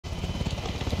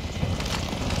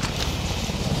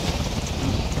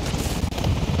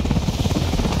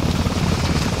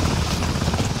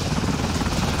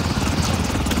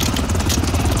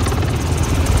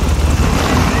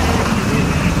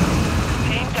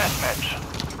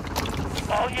deathmatch.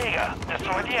 All Jaeger,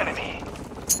 destroy the enemy.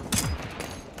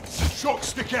 Shock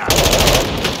stick out!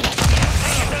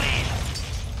 Taking the lead.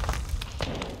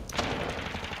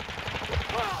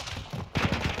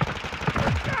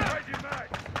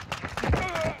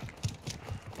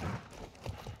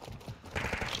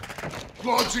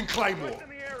 Launching Claymore!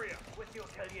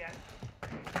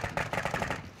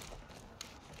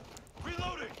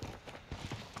 Reloading!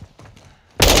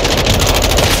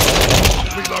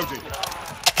 Reloading!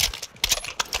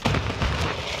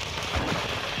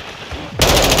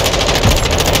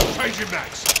 Changing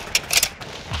max!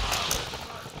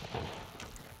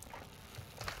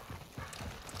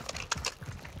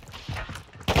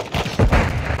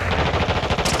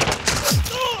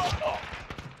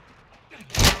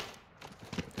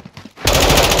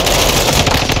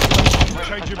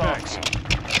 Changing max.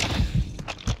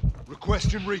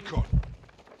 Requesting recon.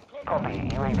 Copy.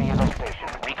 UAV is on station.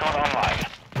 Recon online.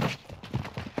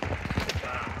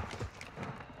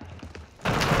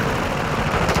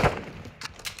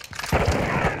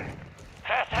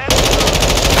 Fast hand.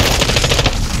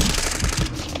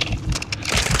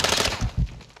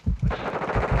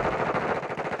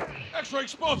 X-ray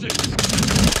spotted!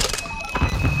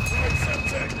 UAV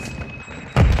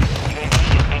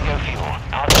is bingo fuel.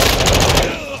 Out.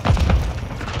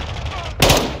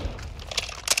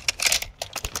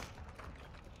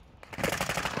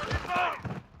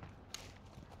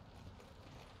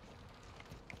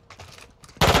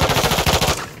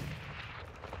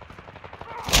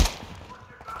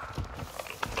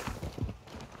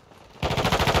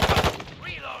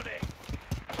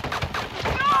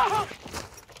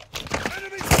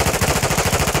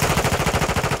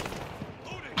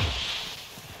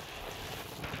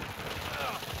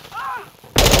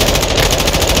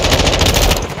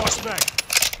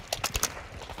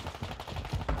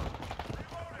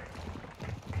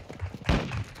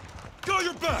 Go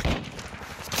your back!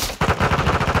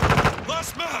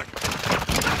 Last mag!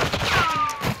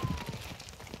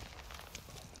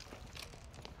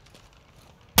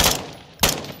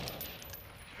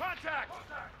 Contact!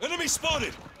 Enemy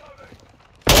spotted!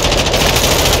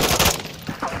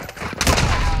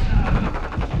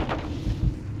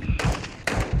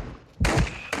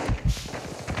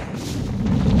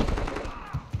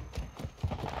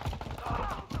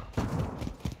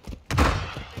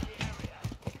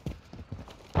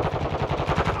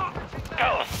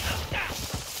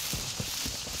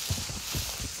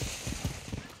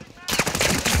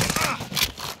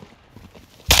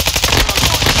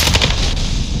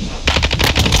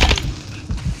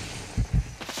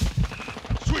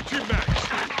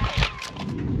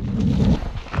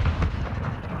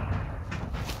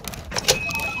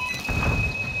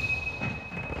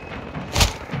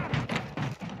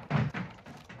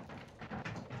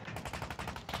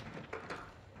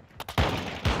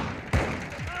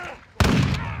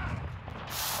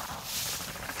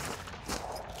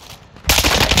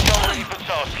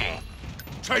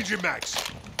 Changing max.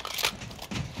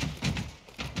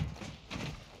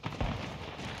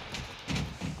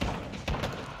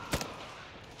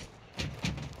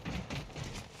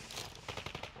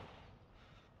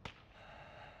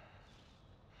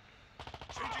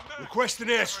 Request an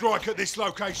airstrike at this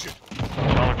location.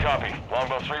 Solid copy.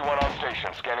 Longbow 3-1 on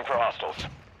station. Scanning for hostiles.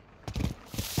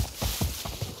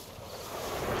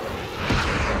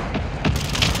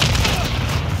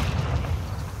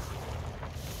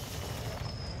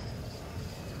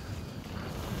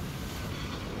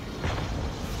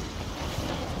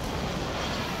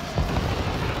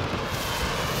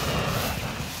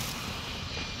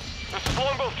 This is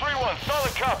Longbow 3-1.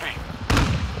 Solid copy.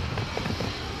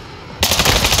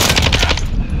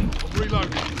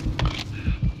 Reloading.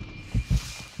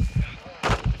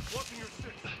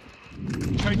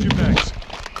 Changing mags.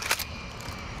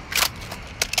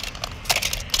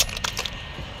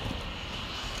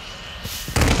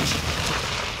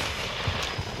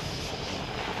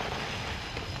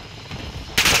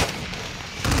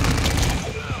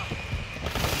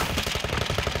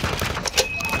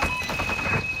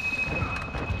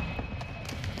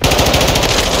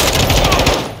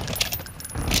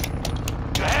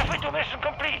 Mission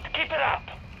complete. Keep it up.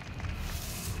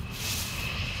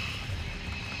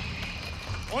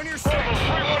 On your side. side.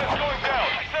 3-1 is going down.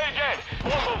 Say again.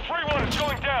 Longbow 3-1 is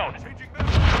going down.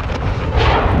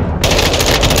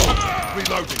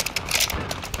 Reloading.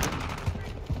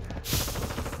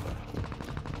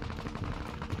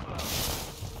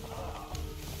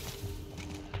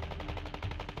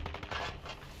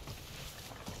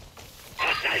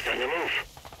 Hostiles on the move.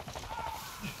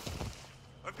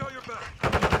 I've got your back.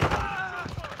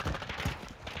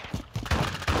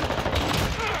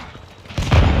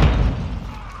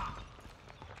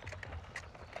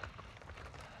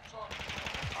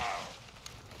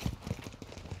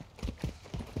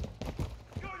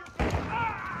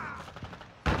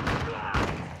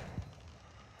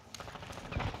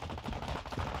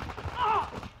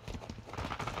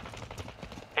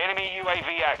 Enemy UAV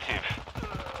active.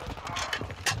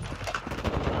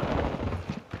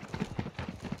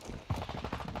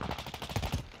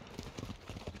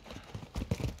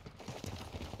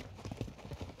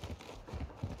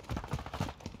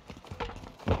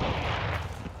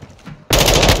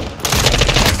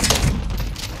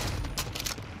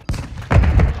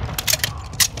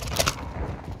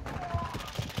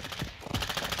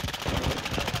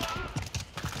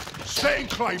 Setting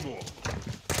Claymore.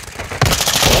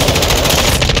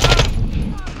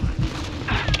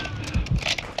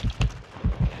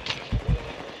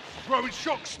 Throwing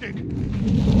shock stick.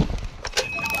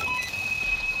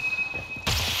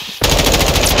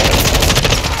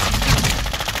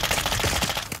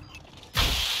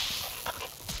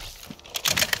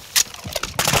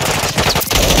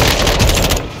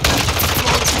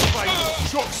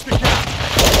 Shock stick out.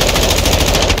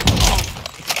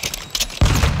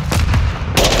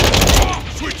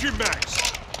 Switching mags.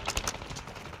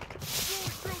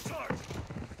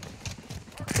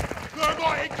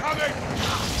 Thermite incoming.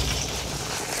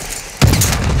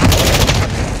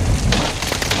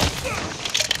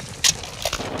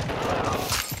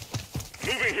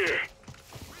 Moving here.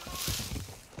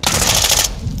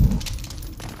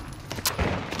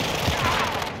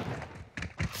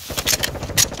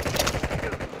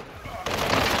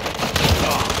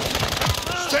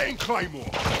 Setting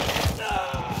Claymore.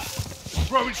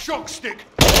 Throwing shock stick.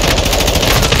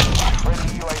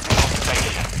 Friendly UAV on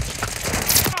station.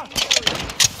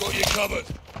 Got you covered.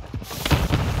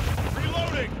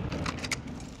 Reloading.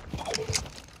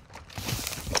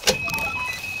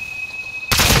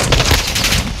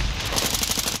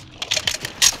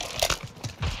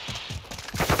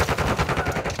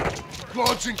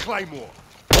 Glancing Claymore.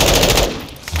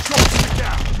 Shock stick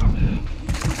out.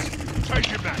 Change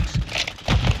your mags.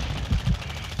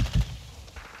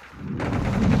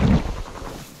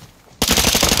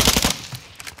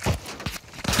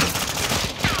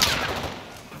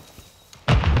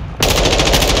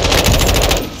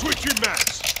 Switching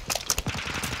mags.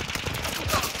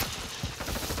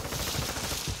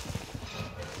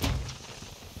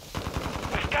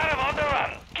 We've got him on the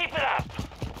run. Keep it up.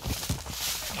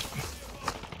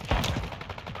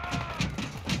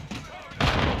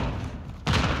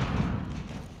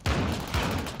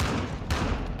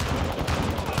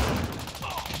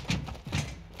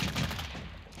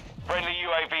 Friendly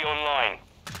UAV online.